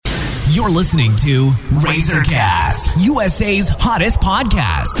You're listening to Razorcast, USA's hottest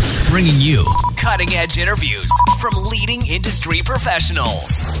podcast, bringing you cutting-edge interviews from leading industry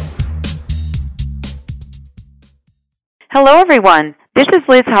professionals. Hello, everyone. This is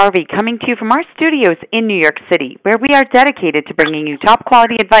Liz Harvey coming to you from our studios in New York City, where we are dedicated to bringing you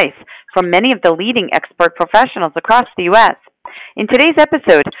top-quality advice from many of the leading expert professionals across the U.S. In today's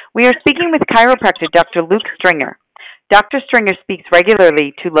episode, we are speaking with chiropractor Dr. Luke Stringer. Dr. Stringer speaks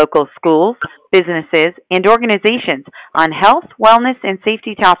regularly to local schools, businesses, and organizations on health, wellness, and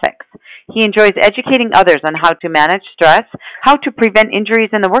safety topics. He enjoys educating others on how to manage stress, how to prevent injuries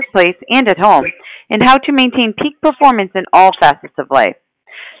in the workplace and at home, and how to maintain peak performance in all facets of life.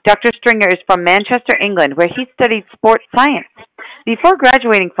 Dr. Stringer is from Manchester, England, where he studied sports science. Before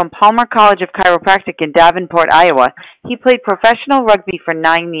graduating from Palmer College of Chiropractic in Davenport, Iowa, he played professional rugby for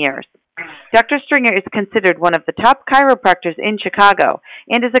 9 years. Dr. Stringer is considered one of the top chiropractors in Chicago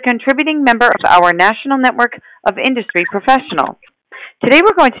and is a contributing member of our national network of industry professionals. Today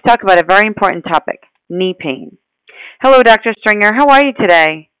we're going to talk about a very important topic, knee pain. Hello, Dr. Stringer. How are you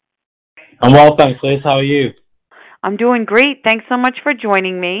today? I'm well, thanks, Liz. How are you? I'm doing great. Thanks so much for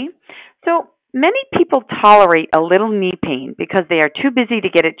joining me. So, many people tolerate a little knee pain because they are too busy to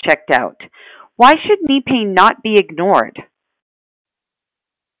get it checked out. Why should knee pain not be ignored?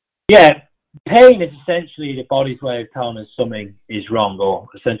 Yeah, pain is essentially the body's way of telling us something is wrong or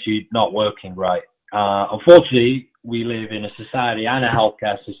essentially not working right. Unfortunately, we live in a society and a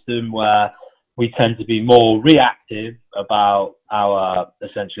healthcare system where we tend to be more reactive about our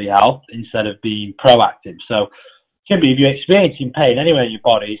essentially health instead of being proactive. So simply, if you're experiencing pain anywhere in your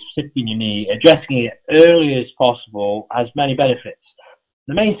body, specifically in your knee, addressing it early as possible has many benefits.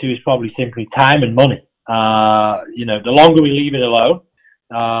 The main two is probably simply time and money. The longer we leave it alone,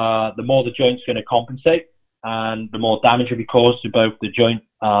 the more the joint's going to compensate and the more damage will be caused to both the joint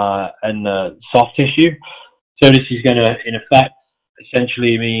and the soft tissue. So this is going to, in effect,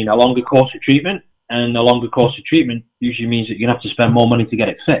 essentially mean a longer course of treatment, and a longer course of treatment usually means that you're going to have to spend more money to get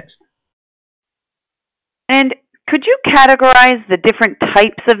it fixed. And could you categorize the different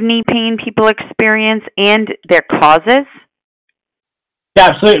types of knee pain people experience and their causes? Yeah,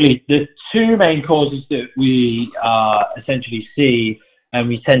 absolutely. The two main causes that we essentially see and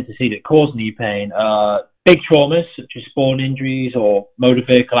we tend to see that cause knee pain are big traumas such as spawn injuries or motor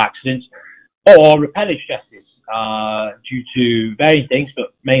vehicle accidents, or repetitive stresses due to varying things,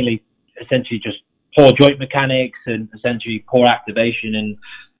 but mainly essentially just poor joint mechanics and essentially poor activation in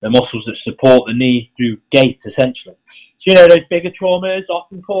the muscles that support the knee through gait, essentially. So, those bigger traumas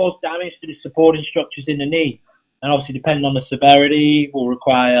often cause damage to the supporting structures in the knee. And obviously, depending on the severity, will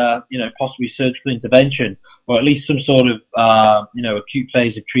require, possibly surgical intervention or at least some sort of, acute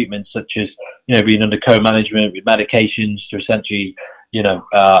phase of treatment, such as, being under co-management with medications to essentially,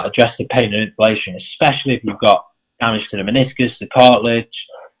 address the pain and inflammation, especially if you've got damage to the meniscus, the cartilage,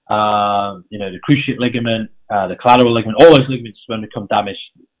 the cruciate ligament, the collateral ligament. All those ligaments, when they become damaged,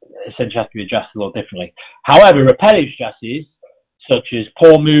 essentially have to be addressed a little differently. However, repetitive stresses, such as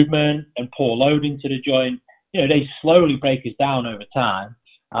poor movement and poor loading to the joint, they slowly break us down over time.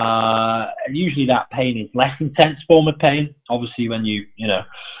 And usually that pain is less intense form of pain. Obviously, when you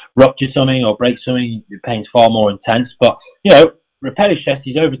rupture something or break something, the pain's far more intense. But, repetitive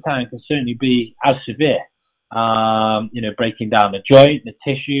stresses over time can certainly be as severe. Breaking down the joint, the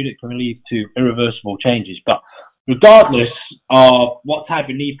tissue, that can lead to irreversible changes. But regardless of what type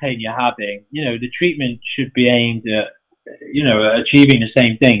of knee pain you're having, the treatment should be aimed at, achieving the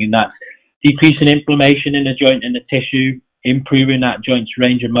same thing, and that's decreasing inflammation in the joint and the tissue, improving that joint's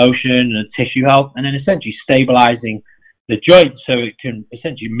range of motion and tissue health, and then essentially stabilizing the joint so it can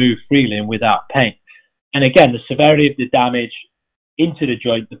essentially move freely and without pain. And again, the severity of the damage into the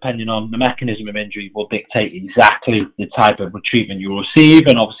joint, depending on the mechanism of injury, will dictate exactly the type of treatment you will receive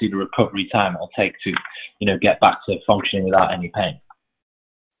and obviously the recovery time it'll take to, get back to functioning without any pain.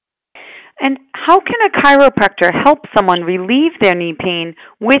 And how can a chiropractor help someone relieve their knee pain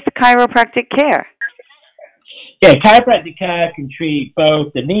with chiropractic care? Yeah, chiropractic care can treat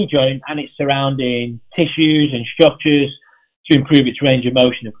both the knee joint and its surrounding tissues and structures to improve its range of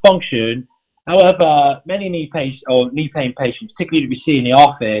motion and function. However, many knee pain patients, particularly that we see in the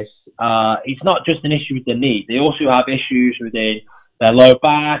office, it's not just an issue with the knee. They also have issues within their lower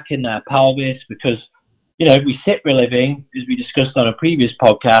back and their pelvis because, if we sit reliving, as we discussed on a previous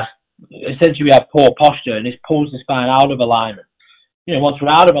podcast, essentially we have poor posture and this pulls the spine out of alignment. Once we're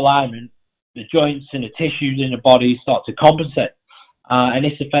out of alignment, the joints and the tissues in the body start to compensate. And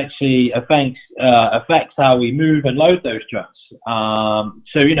this affects how we move and load those joints.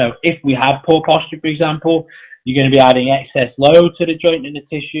 If we have poor posture, for example, you're going to be adding excess load to the joint and the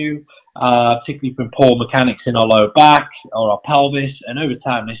tissue, particularly from poor mechanics in our lower back or our pelvis. And over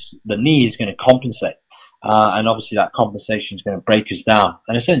time, the knee is going to compensate. And obviously that compensation is going to break us down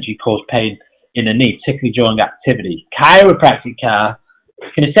and essentially cause pain in the knee, particularly during activity. Chiropractic care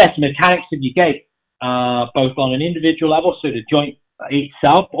can assess the mechanics of your gait, both on an individual level, so the joint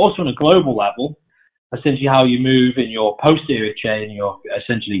itself, also on a global level, essentially how you move in your posterior chain, your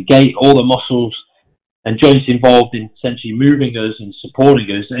essentially gait, all the muscles and joints involved in essentially moving us and supporting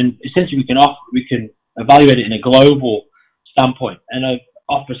us. And essentially we can evaluate it in a global standpoint and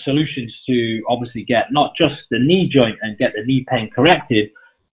offer solutions to obviously get not just the knee joint and get the knee pain corrected,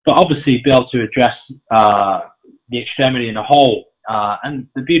 but obviously be able to address the extremity in a whole. And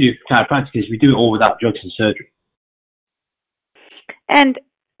the beauty of chiropractic is we do it all without drugs and surgery. And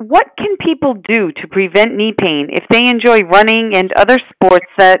what can people do to prevent knee pain if they enjoy running and other sports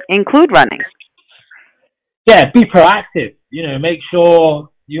that include running? Yeah, be proactive. Make sure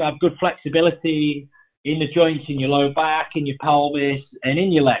you have good flexibility in the joints, in your lower back, in your pelvis, and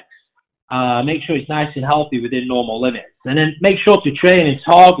in your legs. Make sure it's nice and healthy within normal limits. And then make sure to train and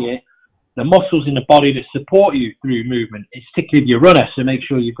target the muscles in the body that support you through movement, particularly if you're a runner. So make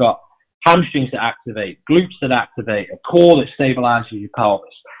sure you've got hamstrings that activate, glutes that activate, a core that stabilizes your pelvis.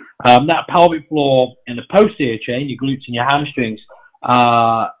 That pelvic floor and the posterior chain, your glutes and your hamstrings,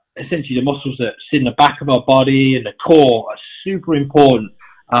 essentially the muscles that sit in the back of our body and the core are super important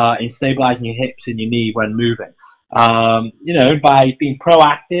in stabilizing your hips and your knee when moving. By being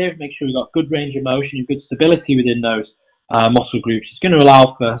proactive, make sure you've got good range of motion and good stability within those muscle groups. It's going to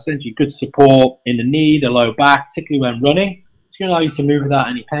allow for essentially good support in the knee, the lower back, particularly when running. It's going to allow you to move without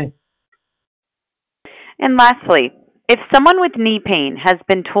any pain. And lastly, if someone with knee pain has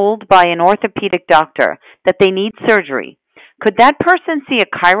been told by an orthopedic doctor that they need surgery, could that person see a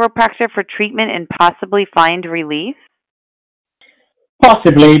chiropractor for treatment and possibly find relief?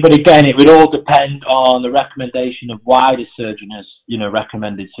 Possibly, but again, it would all depend on the recommendation of why the surgeon has,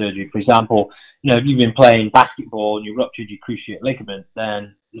 recommended surgery. For example, if you've been playing basketball and you ruptured your cruciate ligament,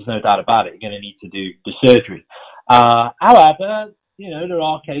 then there's no doubt about it. You're going to need to do the surgery. However, there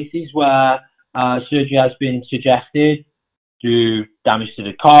are cases where surgery has been suggested due damage to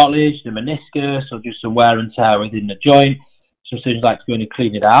the cartilage, the meniscus, or just some wear and tear within the joint. Some surgeons like to go in and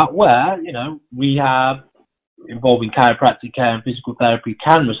clean it out, where, rehab involving chiropractic care and physical therapy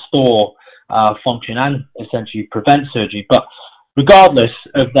can restore function and essentially prevent surgery. But regardless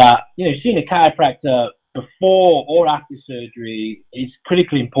of that, seeing a chiropractor before or after surgery is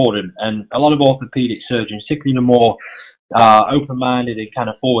critically important. And a lot of orthopedic surgeons, particularly the more open-minded and kind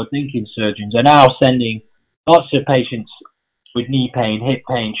of forward-thinking surgeons, are now sending lots of patients with knee pain, hip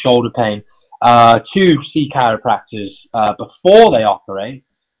pain, shoulder pain to see chiropractors before they operate.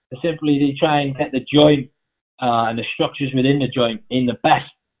 Simply, they try and get the joint and the structures within the joint in the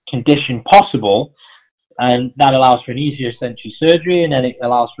best condition possible, and that allows for an easier essentially surgery, and then it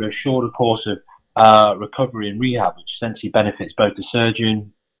allows for a shorter course of recovery and rehab, which essentially benefits both the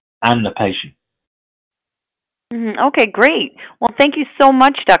surgeon and the patient. Okay, great. Well, thank you so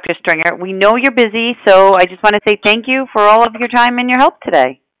much, Dr. Stringer. We know you're busy, so I just want to say thank you for all of your time and your help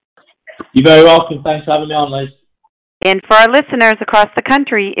today. You're very welcome. Thanks for having me on, Liz. And for our listeners across the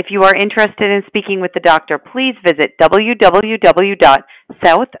country, if you are interested in speaking with the doctor, please visit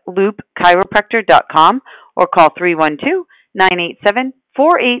www.southloopchiropractor.com or call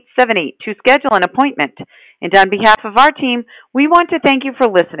 312-987-4878 to schedule an appointment. And on behalf of our team, we want to thank you for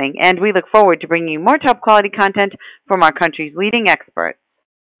listening, and we look forward to bringing you more top-quality content from our country's leading experts.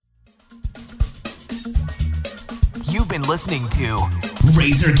 You've been listening to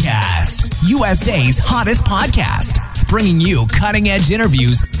RazorCast, USA's hottest podcast, bringing you cutting-edge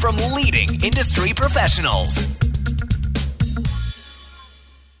interviews from leading industry professionals.